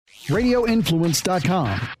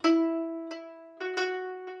radioinfluence.com.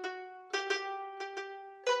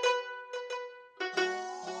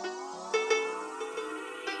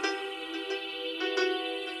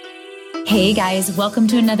 Hey guys, welcome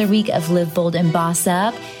to another week of Live Bold and Boss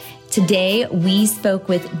Up. Today, we spoke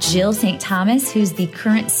with Jill St. Thomas, who's the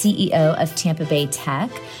current CEO of Tampa Bay Tech.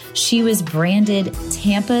 She was branded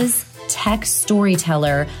Tampa's Tech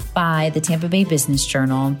Storyteller by the Tampa Bay Business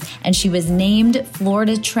Journal, and she was named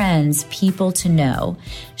Florida Trends People to Know.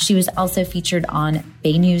 She was also featured on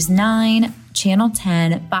Bay News 9, Channel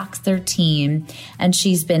 10, Box 13, and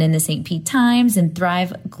she's been in the St. Pete Times and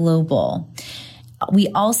Thrive Global. We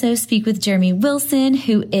also speak with Jeremy Wilson,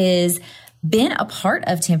 who is been a part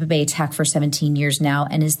of Tampa Bay Tech for 17 years now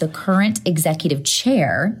and is the current executive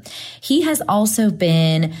chair. He has also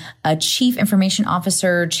been a chief information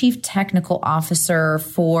officer, chief technical officer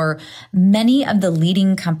for many of the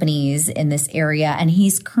leading companies in this area. And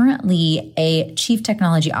he's currently a chief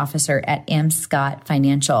technology officer at Amscott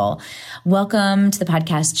Financial. Welcome to the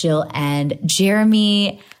podcast, Jill and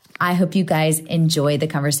Jeremy. I hope you guys enjoy the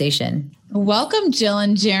conversation. Welcome, Jill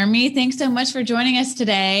and Jeremy. Thanks so much for joining us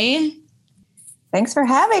today. Thanks for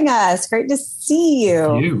having us. Great to see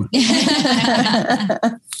you.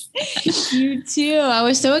 You too. I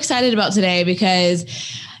was so excited about today because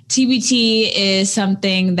TBT is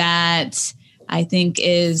something that I think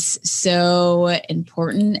is so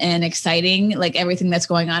important and exciting, like everything that's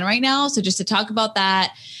going on right now. So just to talk about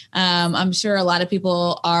that, I'm sure a lot of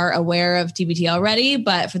people are aware of TBT already,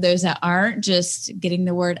 but for those that aren't, just getting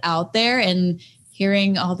the word out there and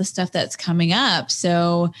hearing all the stuff that's coming up.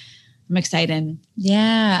 So I'm excited.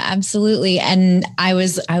 Yeah, absolutely. And I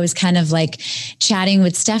was kind of like chatting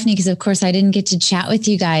with Stephanie because of course I didn't get to chat with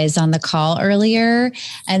you guys on the call earlier.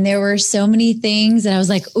 And there were so many things that I was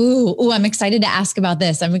like, ooh, I'm excited to ask about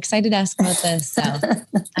this. I'm excited to ask about this. So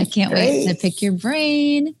I can't wait to pick your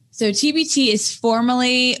brain. So TBT is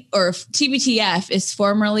formally, or TBTF is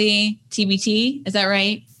formerly TBT. Is that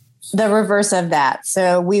right? The reverse of that.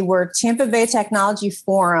 So we were Tampa Bay Technology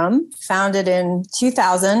Forum, founded in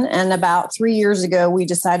 2000. And about 3 years ago, we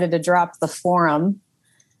decided to drop the forum.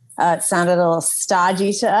 It sounded a little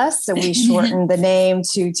stodgy to us. So we shortened the name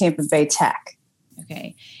to Tampa Bay Tech.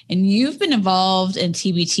 Okay. And you've been involved in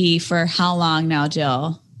TBT for how long now,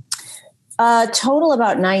 Jill? Total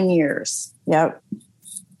about 9 years. Yep.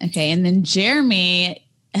 Okay. And then Jeremy,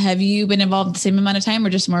 have you been involved the same amount of time or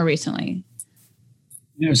just more recently?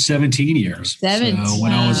 17 years. 17 so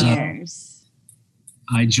when I was years.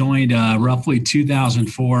 I joined roughly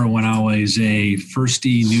 2004 when I was a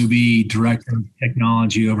firstie newbie director of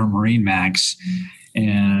technology over MarineMax.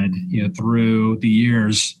 And, through the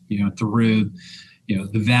years, through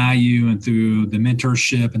the value and through the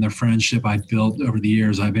mentorship and the friendship I've built over the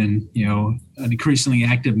years, I've been, an increasingly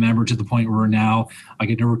active member to the point where now I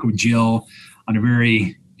get to work with Jill on a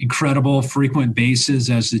very incredible frequent basis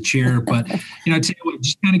as the chair. But, I tell you what,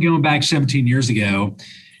 just kind of going back 17 years ago,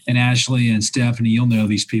 and Ashley and Stephanie, you'll know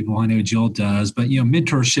these people. I know Jill does, but,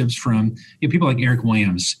 mentorships from people like Eric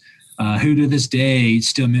Williams, who to this day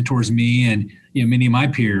still mentors me and, many of my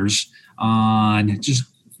peers on just,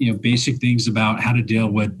 basic things about how to deal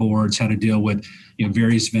with boards, how to deal with,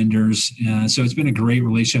 various vendors. So it's been a great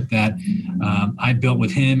relationship that I built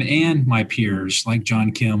with him and my peers like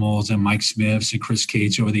John Kimmels and Mike Smiths and Chris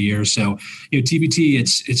Cates over the years. So, TBT,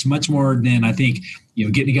 it's much more than I think,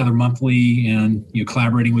 getting together monthly and,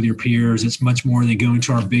 collaborating with your peers. It's much more than going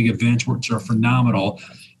to our big events, which are phenomenal.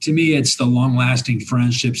 To me, it's the long-lasting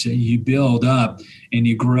friendships that you build up and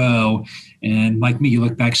you grow. And like me, you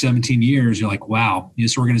look back 17 years, you're like, wow,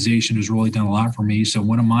 this organization has really done a lot for me. So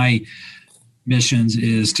one of my missions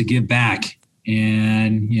is to give back.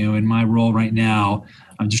 And, in my role right now,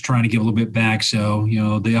 I'm just trying to give a little bit back. So,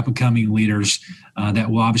 the up and coming leaders that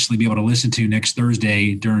we'll obviously be able to listen to next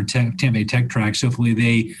Thursday during Tampa Bay Tech Tracks,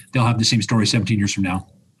 hopefully they'll have the same story 17 years from now.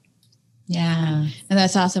 Yeah. And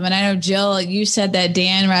that's awesome. And I know, Jill, you said that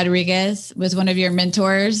Dan Rodriguez was one of your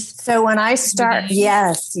mentors. So when I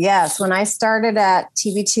yes. When I started at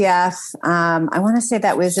TBTF, I want to say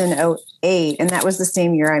that was in 2008. And that was the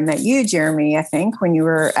same year I met you, Jeremy, I think, when you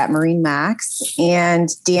were at MarineMax. And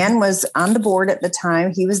Dan was on the board at the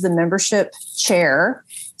time. He was the membership chair.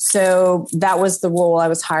 So that was the role I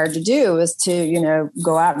was hired to do, was to,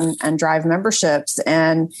 go out and drive memberships.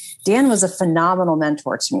 And Dan was a phenomenal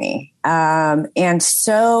mentor to me. And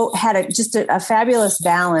so had just a fabulous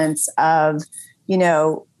balance of,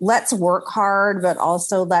 let's work hard, but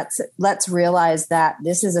also let's realize that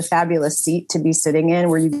this is a fabulous seat to be sitting in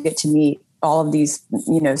where you get to meet all of these,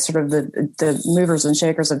 sort of the movers and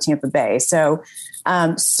shakers of Tampa Bay. So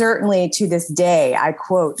certainly to this day, I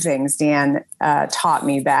quote things Dan taught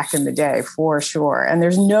me back in the day for sure. And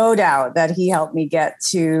there's no doubt that he helped me get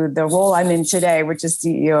to the role I'm in today, which is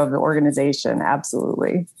CEO of the organization.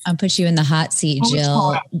 Absolutely. I'll put you in the hot seat,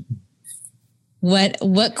 Jill.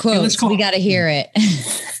 What quotes? We got to hear it.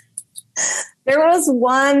 There was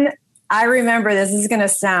one, I remember, this is going to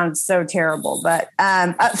sound so terrible, but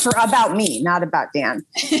about me, not about Dan,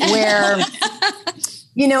 where,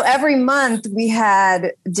 every month we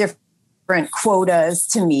had different quotas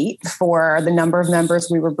to meet for the number of members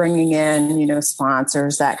we were bringing in,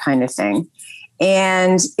 sponsors, that kind of thing.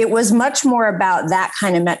 And it was much more about that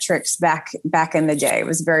kind of metrics back in the day. It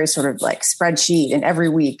was very sort of like spreadsheet, and every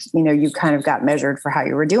week, you kind of got measured for how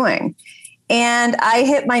you were doing. And I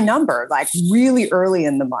hit my number like really early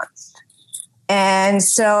in the month. And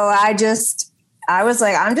so I was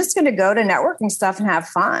like, I'm just going to go to networking stuff and have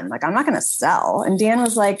fun. Like, I'm not going to sell. And Dan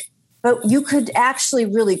was like, but you could actually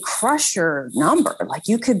really crush your number. Like,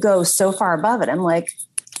 you could go so far above it. I'm like,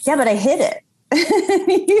 yeah, but I hit it.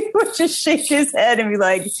 He would just shake his head and be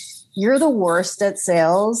like, you're the worst at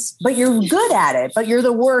sales, but you're good at it, but you're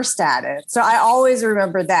the worst at it. So I always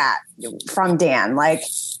remember that from Dan. Like,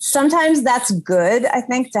 sometimes that's good, I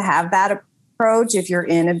think, to have that approach if you're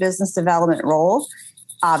in a business development role.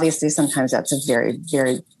 Obviously, sometimes that's a very,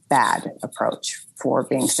 very bad approach for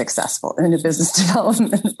being successful in a business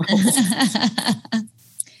development role.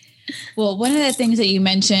 Well, one of the things that you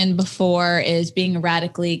mentioned before is being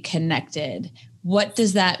radically connected. What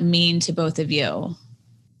does that mean to both of you?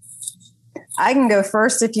 I can go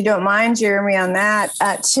first if you don't mind, Jeremy, on that.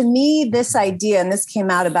 To me, this idea, and this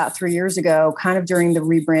came out about 3 years ago, kind of during the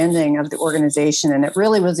rebranding of the organization, and it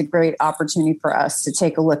really was a great opportunity for us to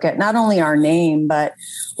take a look at not only our name, but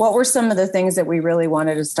what were some of the things that we really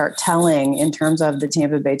wanted to start telling in terms of the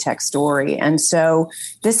Tampa Bay Tech story. And so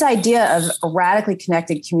this idea of a radically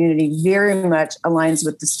connected community very much aligns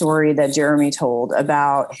with the story that Jeremy told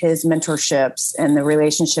about his mentorships and the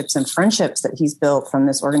relationships and friendships that he's built from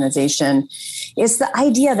this organization. It's the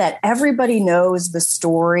idea that everybody knows the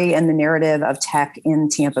story and the narrative of tech in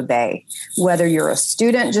Tampa Bay. Whether you're a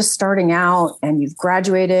student just starting out and you've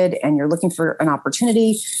graduated and you're looking for an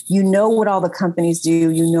opportunity, you know what all the companies do,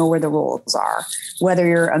 you know where the roles are. Whether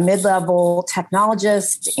you're a mid-level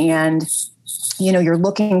technologist and you're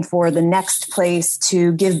looking for the next place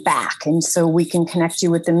to give back, and so we can connect you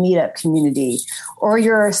with the meetup community, or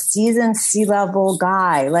you're a seasoned C-level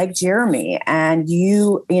guy like Jeremy, and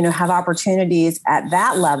you have opportunities at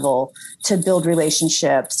that level to build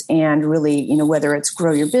relationships and really, whether it's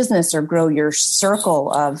grow your business or grow your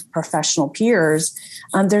circle of professional peers,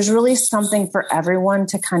 there's really something for everyone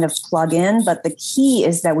to kind of plug in. But the key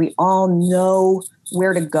is that we all know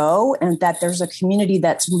where to go, and that there's a community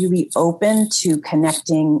that's really open to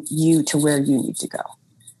connecting you to where you need to go.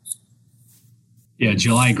 Yeah,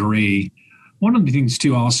 Jill, I agree. One of the things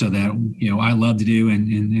too, also that, I love to do,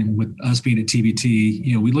 and with us being at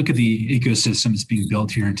TBT, we look at the ecosystem that's being built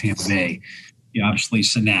here in Tampa Bay. Obviously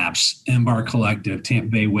Synapse, Embark Collective, Tampa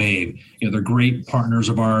Bay Wave, they're great partners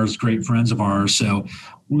of ours, great friends of ours. So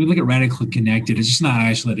when we look at Radically Connected, it's just not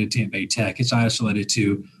isolated to Tampa Bay Tech. It's isolated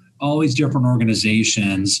to all these different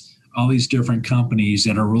organizations, all these different companies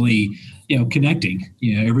that are really, connecting,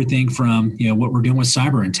 everything from, what we're doing with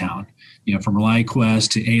cyber in town, from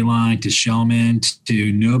ReliQuest to A-Line to Shellman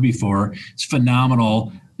to KnowBe4. It's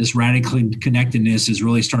phenomenal. This radical connectedness is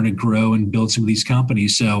really starting to grow and build some of these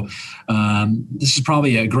companies. So this is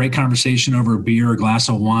probably a great conversation over a beer, a glass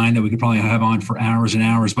of wine that we could probably have on for hours and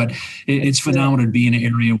hours, but it's phenomenal to be in an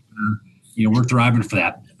area where, we're thriving for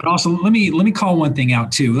that. But also, let me call one thing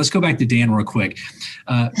out too. Let's go back to Dan real quick.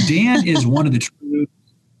 Dan is one of the true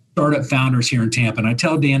startup founders here in Tampa. And I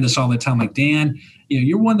tell Dan this all the time, like, Dan,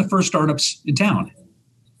 you're one of the first startups in town.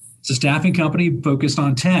 It's a staffing company focused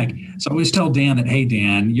on tech. So I always tell Dan that, hey,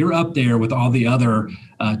 Dan, you're up there with all the other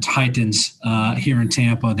titans here in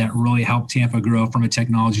Tampa that really helped Tampa grow from a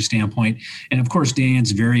technology standpoint. And of course,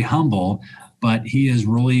 Dan's very humble, but he is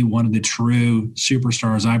really one of the true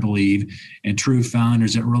superstars, I believe, and true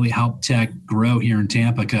founders that really help tech grow here in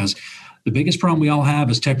Tampa. Because the biggest problem we all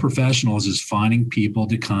have as tech professionals is finding people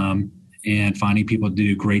to come and finding people to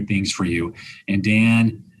do great things for you. And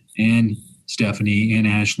Dan and Stephanie and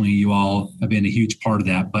Ashley, you all have been a huge part of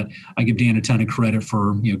that. But I give Dan a ton of credit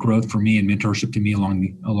for growth for me and mentorship to me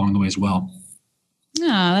along the way as well.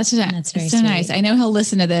 Oh, that's so sweet. Nice. I know he'll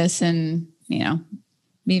listen to this and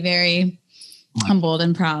be very humbled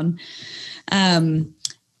and proud.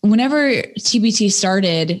 Whenever TBT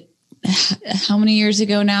started, how many years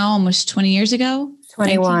ago now? Almost 20 years ago?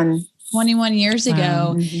 21. 21 years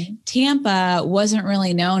ago, Tampa wasn't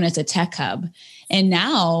really known as a tech hub. And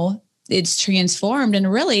now it's transformed.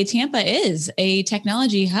 And really, Tampa is a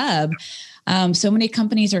technology hub. So many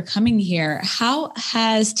companies are coming here. How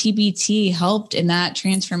has TBT helped in that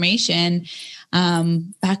transformation?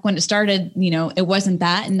 Back when it started, it wasn't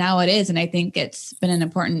that, and now it is. And I think it's been an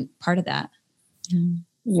important part of that.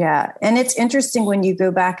 Yeah. And it's interesting when you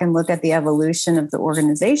go back and look at the evolution of the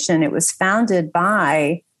organization. It was founded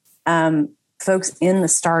by folks in the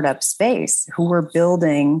startup space who were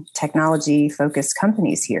building technology-focused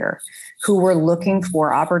companies here, who were looking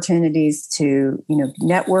for opportunities to,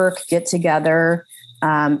 network, get together,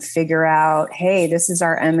 figure out, hey, this is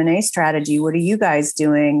our M&A strategy. What are you guys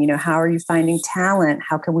doing? How are you finding talent?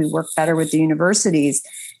 How can we work better with the universities?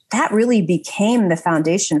 That really became the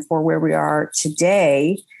foundation for where we are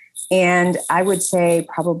today. And I would say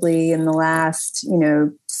probably in the last,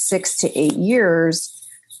 6 to 8 years,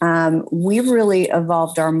 we've really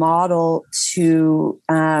evolved our model to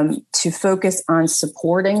focus on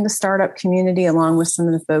supporting the startup community, along with some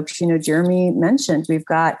of the folks, Jeremy mentioned. We've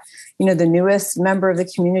got, the newest member of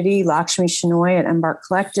the community, Lakshmi Shenoy at Embark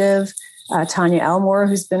Collective, Tanya Elmore,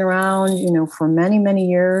 who's been around, for many, many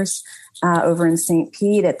years, over in St.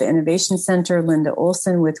 Pete at the Innovation Center, Linda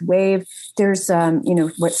Olson with Wave. There's,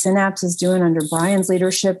 what Synapse is doing under Brian's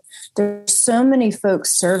leadership. There's so many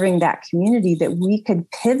folks serving that community that we could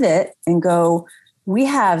pivot and go, we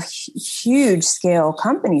have huge scale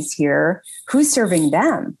companies here. Who's serving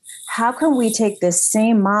them? How can we take this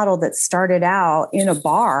same model that started out in a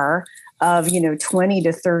bar of, 20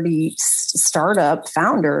 to 30 startup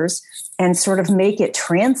founders and sort of make it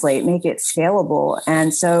translate, make it scalable?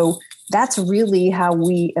 And so that's really how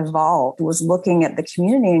we evolved, was looking at the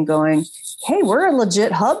community and going, hey, we're a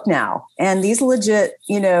legit hub now. And these legit,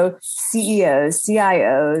 CEOs,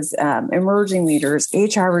 CIOs, emerging leaders,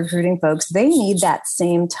 HR recruiting folks, they need that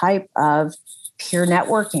same type of peer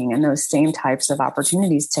networking and those same types of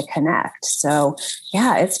opportunities to connect. So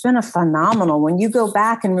yeah, it's been a phenomenal, when you go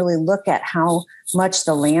back and really look at how much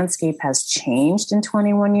the landscape has changed in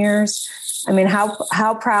 21 years. I mean,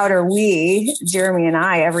 how proud are we, Jeremy and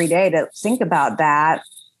I, every day to think about that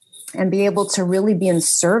and be able to really be in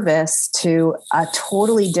service to a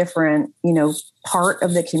totally different, part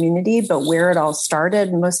of the community, but where it all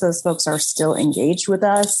started. Most of those folks are still engaged with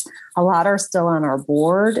us. A lot are still on our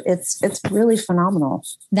board. It's really phenomenal.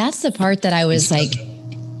 That's the part that I was like,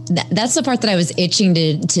 that's the part that I was itching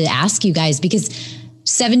to ask you guys, because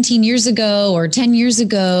 17 years ago or 10 years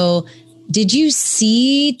ago, did you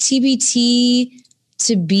see TBT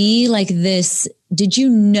to be like this? Did you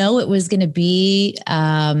know it was going to be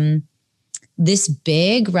this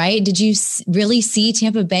big, right? Did you really see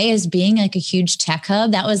Tampa Bay as being like a huge tech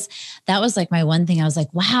hub? That was like my one thing. I was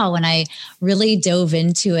like, wow. When I really dove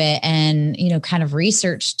into it and, kind of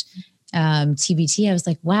researched TBT, I was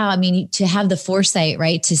like, wow. I mean, to have the foresight,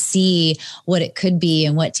 right, to see what it could be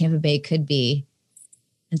and what Tampa Bay could be.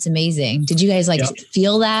 It's amazing. Did you guys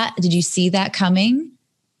feel that? Did you see that coming?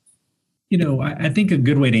 I think a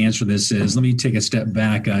good way to answer this is, let me take a step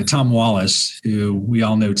back. Tom Wallace, who we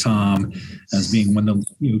all know Tom as being one of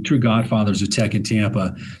the true godfathers of tech in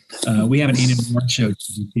Tampa. We have an annual award show at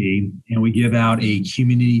TBT, and we give out a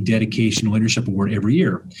Community Dedication Leadership Award every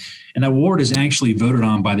year. And that award is actually voted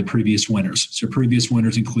on by the previous winners. So previous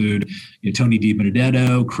winners include Tony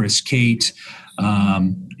DiBenedetto, Chris Kate,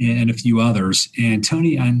 and a few others. And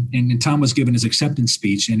Tony and Tom was given his acceptance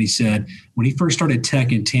speech, and he said when he first started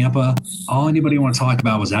tech in Tampa, all anybody wanted to talk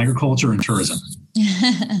about was agriculture and tourism.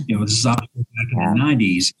 This is obviously back in the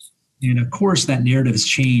 90s. And of course, that narrative has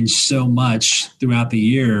changed so much throughout the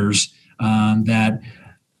years that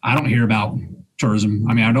I don't hear about tourism.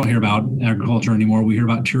 I mean, I don't hear about agriculture anymore. We hear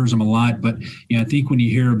about tourism a lot, but I think when you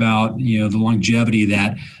hear about the longevity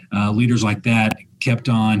that leaders like that kept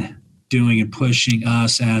on doing and pushing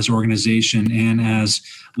us as organization and as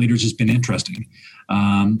leaders has been interesting.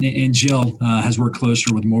 And Jill has worked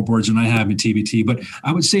closer with more boards than I have in TBT. But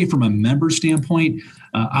I would say from a member standpoint,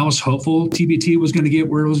 I was hopeful TBT was going to get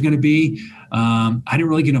where it was going to be. I didn't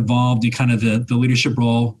really get involved in kind of the leadership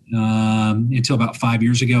role until about 5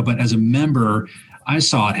 years ago. But as a member, I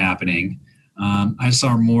saw it happening. I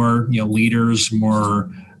saw more leaders,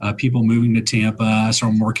 more people moving to Tampa. I saw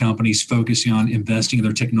more companies focusing on investing in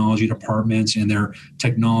their technology departments and their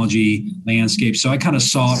technology landscape. So I kind of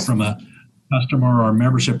saw it from a customer or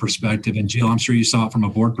membership perspective. And Jill, I'm sure you saw it from a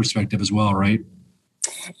board perspective as well, right?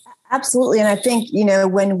 Absolutely. And I think,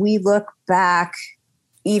 when we look back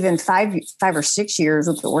even 5 or 6 years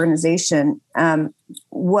with the organization,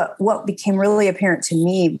 what became really apparent to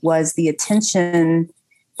me was the attention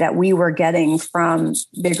that we were getting from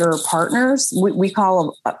bigger partners. We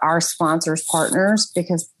call our sponsors partners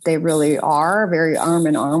because they really are very arm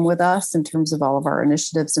in arm with us in terms of all of our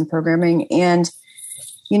initiatives and programming. And,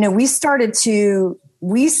 we started to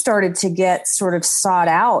get sort of sought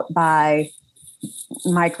out by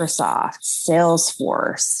Microsoft,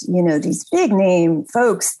 Salesforce, these big name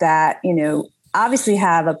folks that, obviously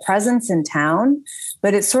have a presence in town,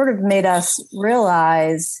 but it sort of made us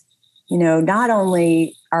realize, not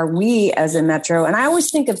only are we as a metro, and I always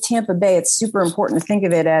think of Tampa Bay, it's super important to think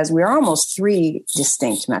of it as we're almost 3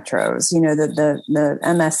 distinct metros, the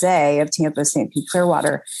MSA of Tampa, St. Pete,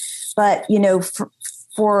 Clearwater. But,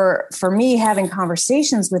 for me, having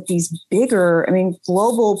conversations with these bigger,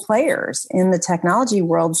 global players in the technology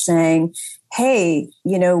world saying, hey,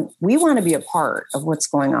 we want to be a part of what's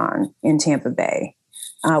going on in Tampa Bay.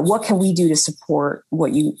 What can we do to support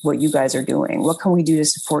what you guys are doing? What can we do to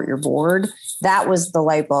support your board? That was the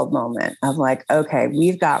light bulb moment of like, okay,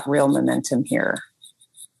 we've got real momentum here.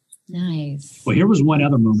 Nice. Well, here was one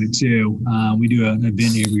other moment too. We do an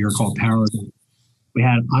event every year called Power. We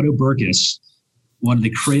had Otto Burkus, one of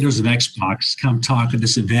the creators of Xbox, come talk at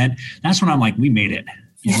this event. That's when I'm like, we made it.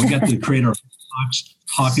 We got the creator of Xbox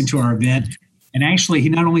talking to our event. And actually, he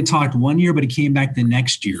not only talked one year, but he came back the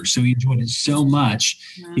next year. So he enjoyed it so much,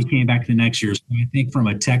 He came back the next year. So I think from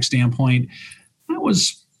a tech standpoint,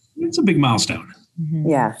 it's a big milestone. Mm-hmm.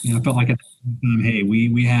 Yeah. I felt like at the time, hey,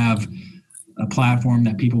 we have a platform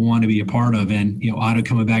that people want to be a part of. And, Otto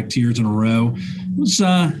coming back 2 years in a row,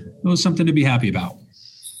 it was something to be happy about.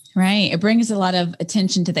 Right. It brings a lot of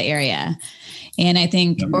attention to the area. And I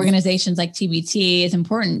think organizations like TBT is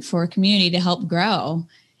important for a community to help grow.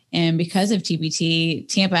 And because of TBT,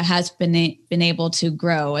 Tampa has been able to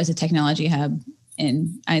grow as a technology hub.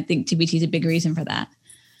 And I think TBT is a big reason for that.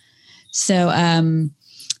 So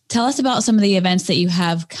tell us about some of the events that you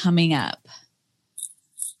have coming up.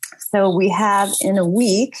 So we have in a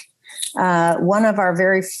week, one of our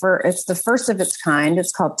very first, it's the first of its kind.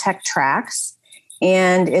 It's called Tech Tracks.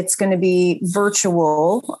 And it's going to be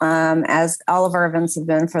virtual, as all of our events have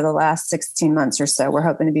been for the last 16 months or so. We're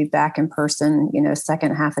hoping to be back in person,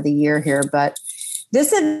 second half of the year here. But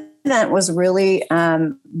this event was really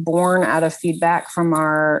born out of feedback from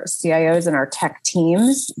our CIOs and our tech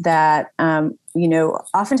teams that,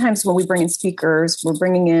 oftentimes when we bring in speakers, we're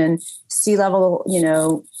bringing in C-level,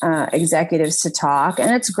 executives to talk.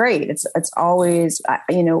 And it's great. It's always,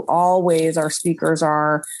 always our speakers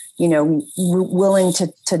are, willing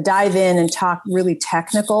to dive in and talk really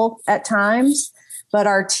technical at times. But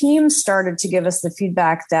our team started to give us the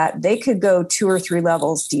feedback that they could go 2 or 3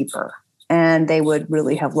 levels deeper, and they would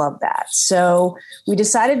really have loved that. So we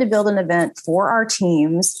decided to build an event for our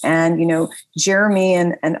teams. And, Jeremy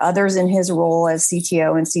and others in his role as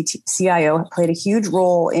CTO and CIO played a huge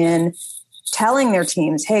role in telling their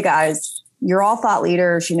teams, hey, guys, you're all thought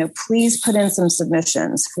leaders, please put in some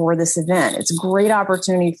submissions for this event. It's a great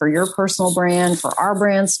opportunity for your personal brand, for our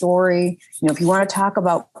brand story. If you want to talk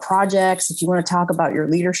about projects, if you want to talk about your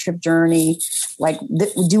leadership journey,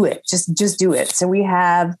 do it, just do it. So we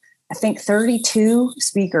have, I think, 32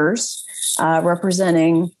 speakers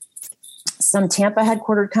representing some Tampa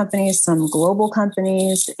headquartered companies, some global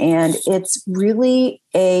companies. And it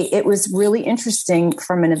was really interesting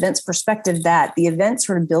from an events perspective that the event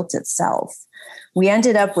sort of built itself. We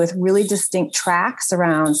ended up with really distinct tracks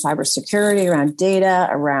around cybersecurity, around data,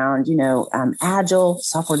 around, agile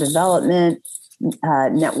software development,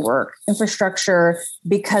 network infrastructure,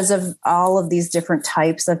 because of all of these different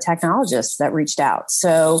types of technologists that reached out.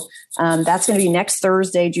 So that's going to be next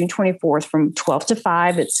Thursday, June 24th from 12 to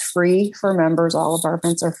 5. It's free for members. All of our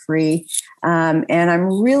events are free. And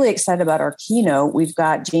I'm really excited about our keynote. We've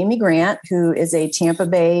got Jamie Grant, who is a Tampa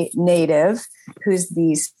Bay native, who's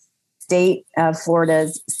the state of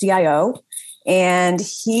Florida's CIO. And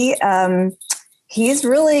he's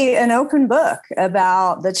really an open book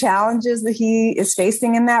about the challenges that he is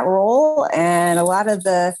facing in that role, and a lot of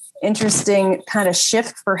the interesting kind of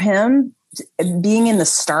shift for him being in the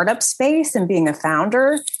startup space and being a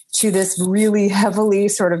founder to this really heavily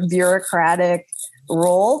sort of bureaucratic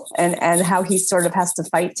role, and how he sort of has to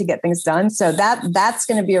fight to get things done. So that's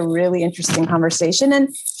going to be a really interesting conversation.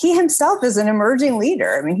 And he himself is an emerging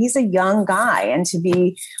leader. He's a young guy, and to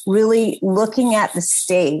be really looking at the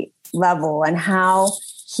state level and how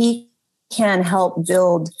he can help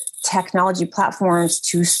build technology platforms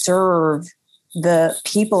to serve the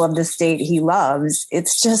people of the state he loves.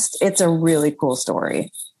 It's a really cool story.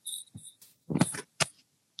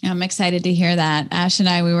 I'm excited to hear that. Ash and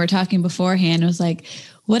I, we were talking beforehand. It was like,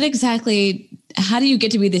 what exactly how do you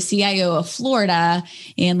get to be the CIO of Florida?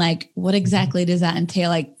 And like, what exactly does that entail?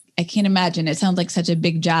 Like, I can't imagine. It sounds like such a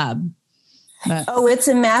big job. But. Oh, it's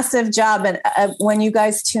a massive job. And when you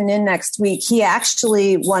guys tune in next week, he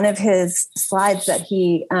actually, one of his slides that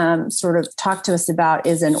he sort of talked to us about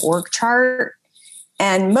is an org chart.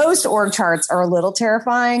 And most org charts are a little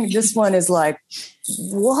terrifying. This one is like,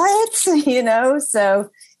 what? So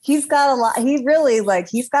he's got a lot. He's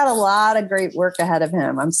got a lot of great work ahead of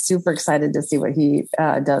him. I'm super excited to see what he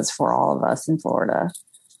does for all of us in Florida.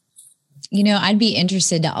 I'd be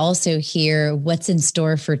interested to also hear what's in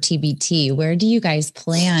store for TBT. Where do you guys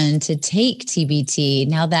plan to take TBT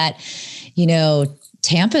now that,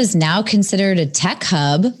 Tampa is now considered a tech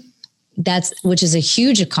hub? Which is a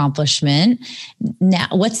huge accomplishment. Now,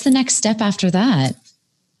 what's the next step after that?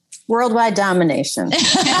 Worldwide domination,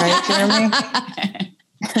 right, Jeremy?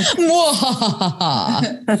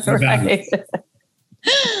 Right.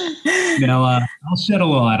 I'll shed a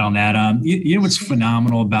little light on that. What's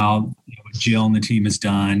phenomenal about what Jill and the team has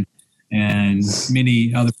done, and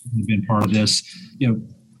many other people have been part of this.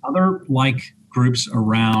 Other like groups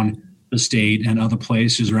around the state and other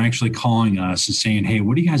places are actually calling us and saying, "Hey,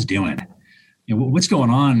 what are you guys doing? What's going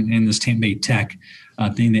on in this Tampa Bay Tech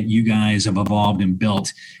thing that you guys have evolved and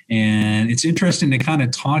built?" And it's interesting to kind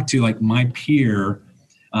of talk to like my peer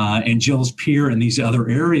and Jill's peer in these other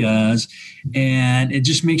areas, and it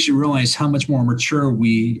just makes you realize how much more mature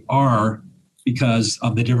we are because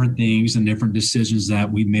of the different things and different decisions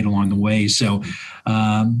that we've made along the way. So,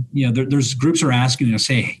 there's groups are asking us,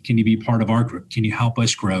 "Hey, can you be part of our group? Can you help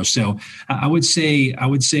us grow?" So, I would say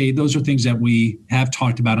those are things that we have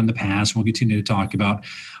talked about in the past. We'll continue to talk about.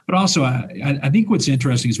 But also, I think what's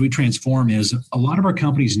interesting as we transform is a lot of our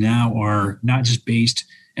companies now are not just based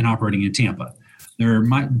and operating in Tampa. They're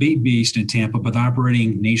might be based in Tampa, but they're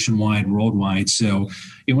operating nationwide, worldwide. So,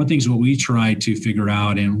 one of the things what we try to figure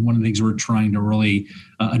out, and one of the things we're trying to really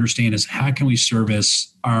understand is how can we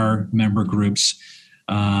service our member groups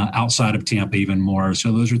outside of Tampa even more.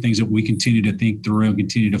 So those are things that we continue to think through and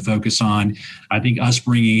continue to focus on. I think us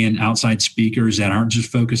bringing in outside speakers that aren't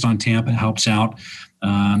just focused on Tampa helps out.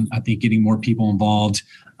 I think getting more people involved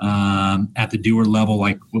at the doer level,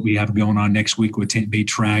 like what we have going on next week with Tampa Bay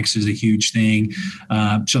Tracks, is a huge thing.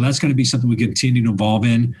 So that's going to be something we continue to evolve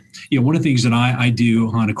in. One of the things that I do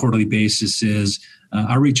on a quarterly basis is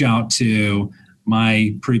I reach out to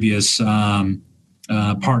my previous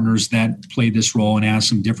partners that played this role and ask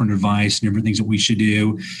them different advice and different things that we should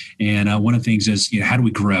do. And one of the things is, how do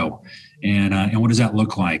we grow? And what does that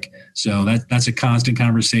look like? So that's a constant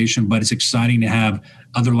conversation, but it's exciting to have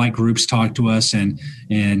other like groups talk to us and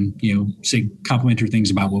say complimentary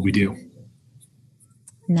things about what we do.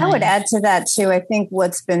 Nice. I would add to that too. I think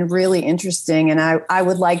what's been really interesting, and I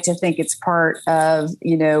would like to think it's part of,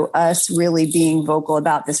 us really being vocal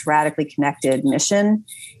about this radically connected mission,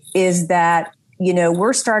 is that,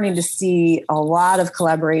 we're starting to see a lot of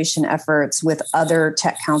collaboration efforts with other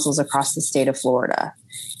tech councils across the state of Florida.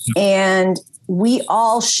 And we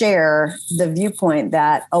all share the viewpoint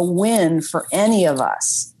that a win for any of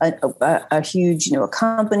us, a huge, a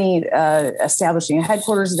company establishing a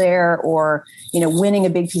headquarters there, or, winning a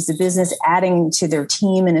big piece of business, adding to their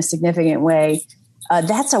team in a significant way,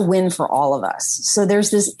 that's a win for all of us. So there's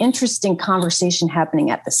this interesting conversation happening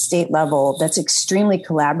at the state level that's extremely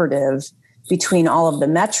collaborative between all of the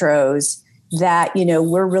metros that,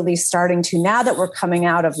 we're really starting to, now that we're coming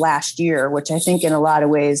out of last year, which I think in a lot of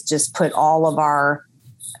ways just put all of our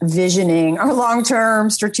visioning, our long-term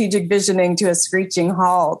strategic visioning to a screeching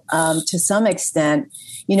halt to some extent.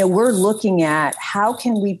 We're looking at how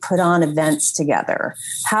can we put on events together?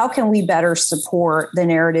 How can we better support the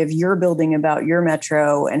narrative you're building about your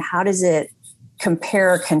metro? And how does it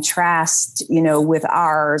compare, contrast, with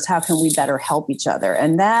ours? How can we better help each other?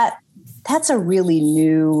 And that's a really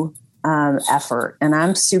new effort. And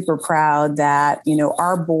I'm super proud that,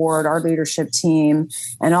 our board, our leadership team,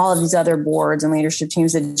 and all of these other boards and leadership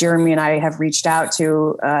teams that Jeremy and I have reached out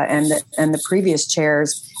to and the previous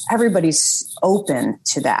chairs, everybody's open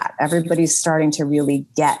to that. Everybody's starting to really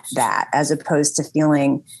get that, as opposed to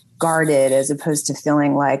feeling guarded, as opposed to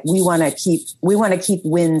feeling like we want to keep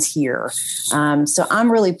wins here. So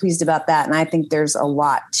I'm really pleased about that. And I think there's a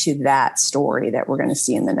lot to that story that we're going to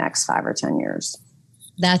see in the next 5 or 10 years.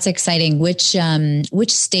 That's exciting. Which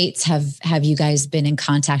states have you guys been in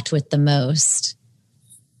contact with the most?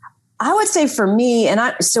 I would say for me,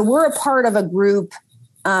 so we're a part of a group,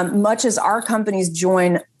 much as our companies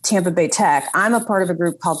join Tampa Bay Tech, I'm a part of a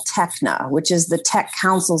group called TECNA, which is the Tech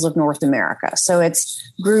Councils of North America. So it's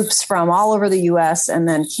groups from all over the US and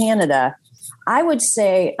then Canada. I would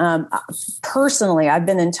say, personally, I've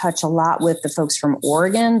been in touch a lot with the folks from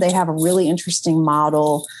Oregon. They have a really interesting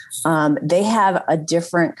model. They have a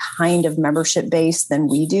different kind of membership base than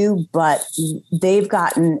we do, but they've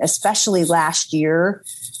gotten, especially last year,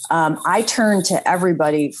 I turned to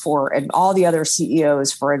everybody and all the other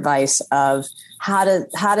CEOs for advice of how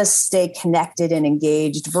to stay connected and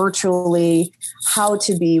engaged virtually, how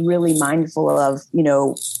to be really mindful of,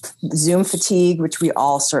 Zoom fatigue, which we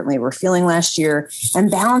all certainly were feeling last year,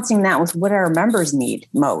 and balancing that with what our members need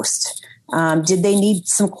most. Did they need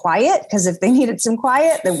some quiet? Because if they needed some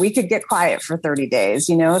quiet, then we could get quiet for 30 days.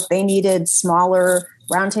 If they needed smaller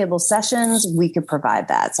roundtable sessions, we could provide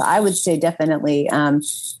that. So I would say definitely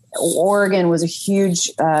Oregon was a huge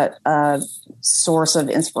source of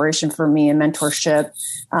inspiration for me and mentorship.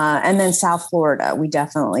 And then South Florida, we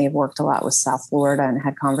definitely have worked a lot with South Florida and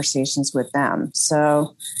had conversations with them.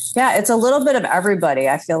 So yeah, it's a little bit of everybody.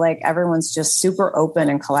 I feel like everyone's just super open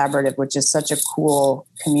and collaborative, which is such a cool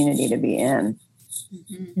community to be in.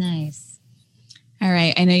 Nice. All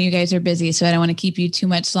right. I know you guys are busy, so I don't want to keep you too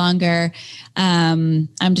much longer. I'm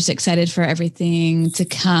just excited for everything to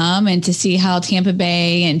come and to see how Tampa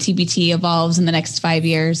Bay and TBT evolves in the next 5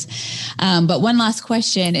 years. But one last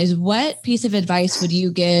question is, what piece of advice would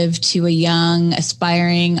you give to a young,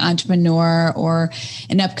 aspiring entrepreneur or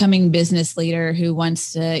an upcoming business leader who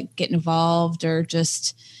wants to get involved or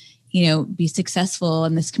just, be successful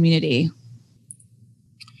in this community?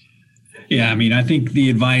 Yeah, I mean, I think the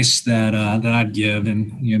advice that I'd give,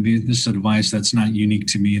 and this is advice that's not unique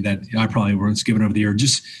to me, that I probably was given over the year.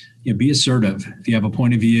 Just be assertive. If you have a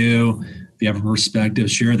point of view, if you have a perspective,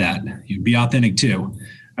 share that. Be authentic too.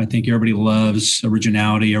 I think everybody loves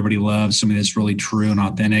originality. Everybody loves something that's really true and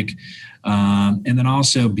authentic. And then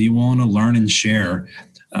also be willing to learn and share.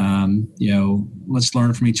 Let's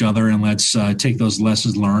learn from each other and let's take those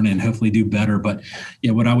lessons learned and hopefully do better. But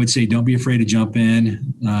what I would say, don't be afraid to jump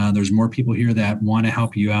in. There's more people here that want to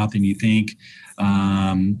help you out than you think.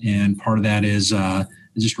 And part of that is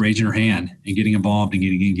just raising your hand and getting involved and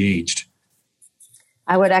getting engaged.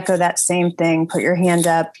 I would echo that same thing. Put your hand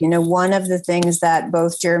up. One of the things that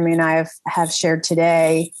both Jeremy and I have shared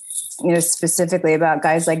today, specifically about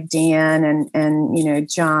guys like Dan and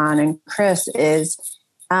John and Chris, is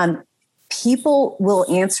people will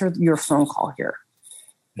answer your phone call here.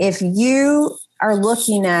 If you are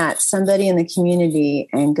looking at somebody in the community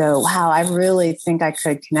and go, wow, I really think I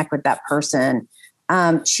could connect with that person,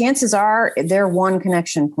 chances are they're one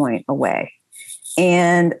connection point away.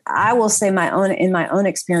 And I will say in my own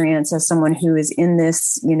experience as someone who is in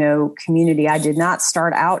this, community, I did not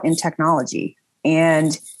start out in technology.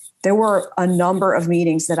 And there were a number of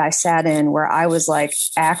meetings that I sat in where I was like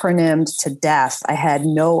acronymed to death. I had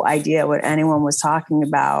no idea what anyone was talking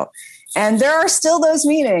about. And there are still those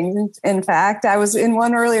meetings. In fact, I was in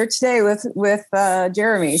one earlier today with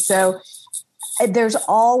Jeremy. So there's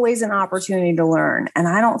always an opportunity to learn. And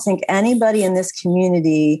I don't think anybody in this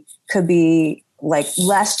community could be like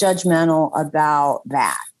less judgmental about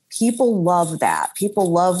that. People love that.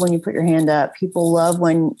 People love when you put your hand up. People love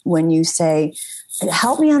when you say,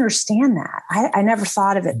 help me understand that. I never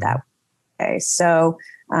thought of it that way. So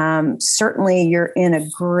certainly you're in a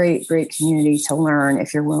great, great community to learn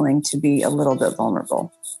if you're willing to be a little bit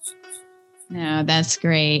vulnerable. No, that's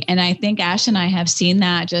great. And I think Ash and I have seen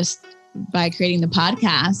that just by creating the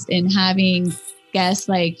podcast and having guests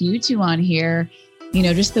like you two on here,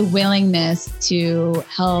 just the willingness to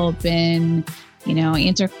help and,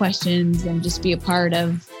 answer questions and just be a part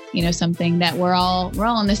of, something that we're all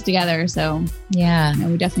in this together. So yeah,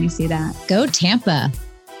 we definitely see that. Go Tampa.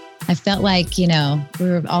 I felt like, we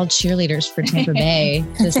were all cheerleaders for Tampa Bay.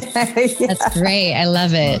 That's great. I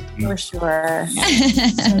love it. For sure.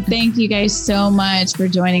 So thank you guys so much for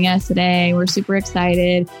joining us today. We're super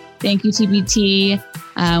excited. Thank you, TBT.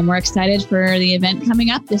 We're excited for the event coming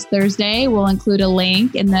up this Thursday. We'll include a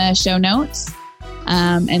link in the show notes.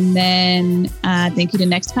 And then thank you to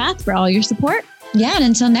NextPath for all your support. Yeah. And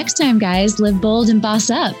until next time, guys, live bold and boss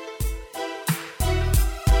up.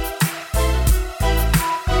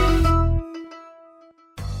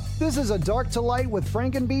 This is A Dark to Light with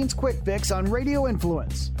Frank and Beans Quick Fix on Radio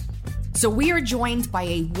Influence. So we are joined by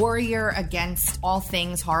a warrior against all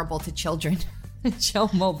things horrible to children, Joe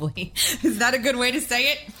Mobley. Is that a good way to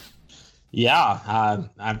say it? Yeah,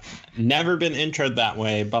 I've never been introed that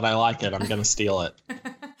way, but I like it. I'm going to steal it.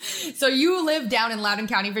 So you live down in Loudoun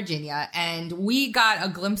County, Virginia, and we got a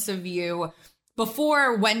glimpse of you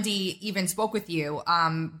before Wendy even spoke with you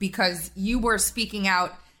because you were speaking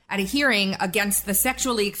out at a hearing against the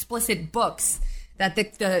sexually explicit books that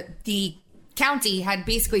the county had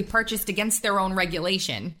basically purchased against their own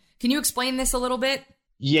regulation Can you explain this a little bit?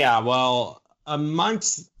 Yeah, well,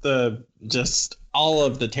 amongst just all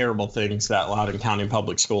of the terrible things that Loudoun County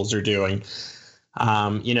Public Schools are doing,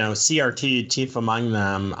 CRT, chief among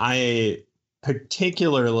them, I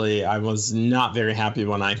was not very happy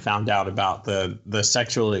when I found out about the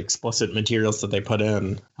sexually explicit materials that they put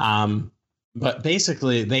in. But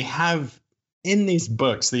basically, they have in these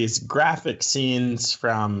books these graphic scenes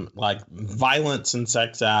from like violence and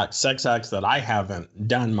sex acts that I haven't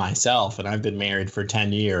done myself, and I've been married for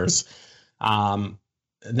 10 years.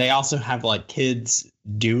 They also have like kids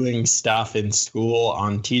doing stuff in school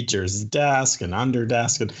on teachers' desk and under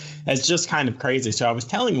desk, and it's just kind of crazy. So I was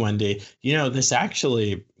telling Wendy, this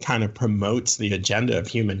actually kind of promotes the agenda of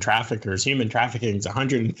human traffickers. Human trafficking is a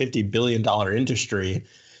 $150 billion industry.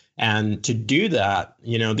 And to do that,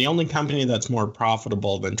 the only company that's more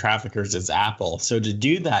profitable than traffickers is Apple. So to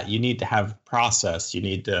do that, you need to have process. You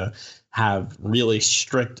need to have really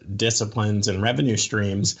strict disciplines and revenue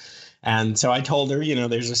streams. And so I told her,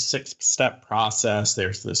 there's a 6-step process.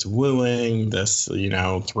 There's this wooing, this,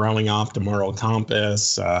 throwing off the moral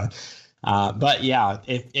compass. But yeah,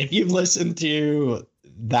 if you've listened to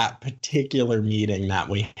that particular meeting that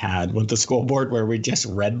we had with the school board where we just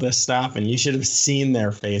read this stuff, and you should have seen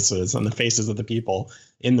their faces and the faces of the people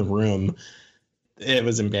in the room. It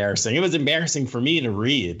was embarrassing. It was embarrassing for me to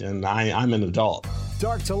read, and I'm an adult.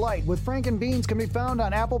 Dark to Light with Frank and Beans can be found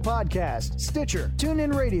on Apple Podcasts, Stitcher,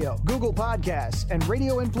 TuneIn Radio, Google Podcasts, and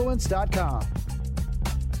RadioInfluence.com.